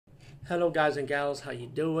Hello, guys and gals. How you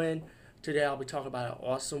doing? Today I'll be talking about an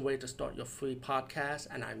awesome way to start your free podcast,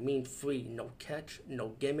 and I mean free. No catch, no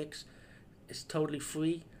gimmicks. It's totally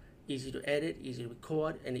free, easy to edit, easy to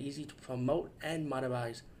record, and easy to promote and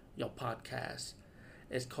monetize your podcast.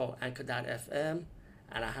 It's called Anchor.fm,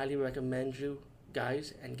 and I highly recommend you,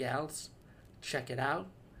 guys and gals, check it out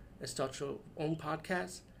and start your own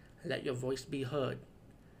podcast and let your voice be heard.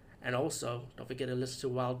 And also, don't forget to listen to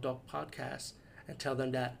Wild Dog Podcast and tell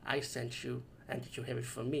them that I sent you and that you hear it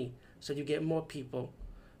from me. So you get more people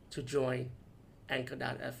to join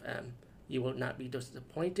Anchor.fm. You will not be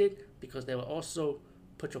disappointed because they will also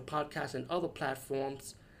put your podcast in other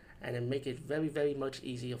platforms and then make it very, very much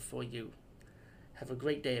easier for you. Have a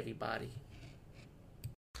great day, everybody.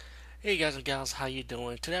 Hey guys and gals, how you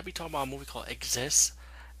doing? Today I'll be talking about a movie called Exist,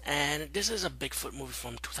 and this is a Bigfoot movie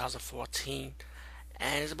from 2014,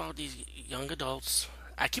 and it's about these young adults.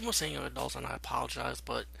 I keep on saying young adults, and I apologize,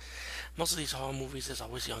 but most of these horror movies is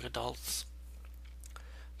always young adults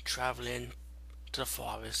traveling to the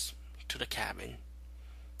forest, to the cabin,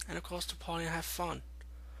 and of course to party and have fun.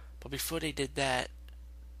 But before they did that,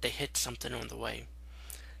 they hit something on the way.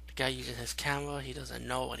 The guy using his camera, he doesn't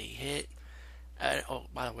know what he hit. Oh,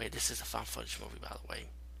 by the way, this is a found footage movie. By the way,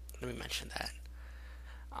 let me mention that.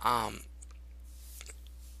 Um,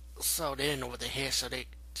 so they didn't know what they hit, so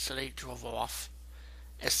they drove off,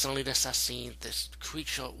 and suddenly they start seeing this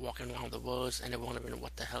creature walking around the woods, and they're wondering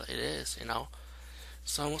what the hell it is.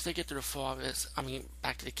 So once they get to the forest,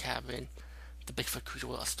 back to the cabin, the Bigfoot creature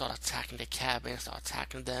will start attacking the cabin, start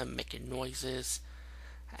attacking them, making noises,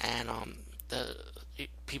 and the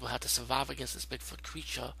people have to survive against this Bigfoot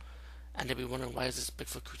creature, and they'll be wondering why is this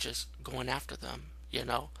Bigfoot creature going after them, you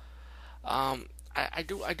know? I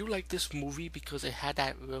do like this movie because it had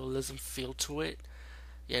that realism feel to it,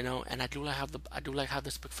 and I do like how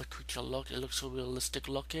this Bigfoot creature looked. It looks so realistic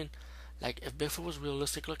looking. Like if Bigfoot was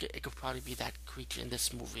realistic looking, it could probably be that creature in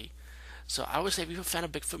this movie. So I would say if you're a fan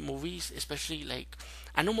of Bigfoot movies, especially like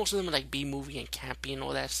I know most of them are like B movie and campy and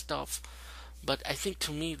all that stuff, but I think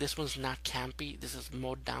to me this one's not campy. This is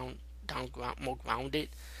more more grounded,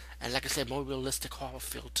 and like I said, more realistic horror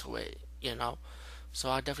feel to it. So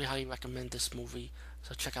I definitely highly recommend this movie.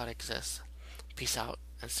 So check out Exist. Peace out,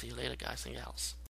 and see you later, guys and gals.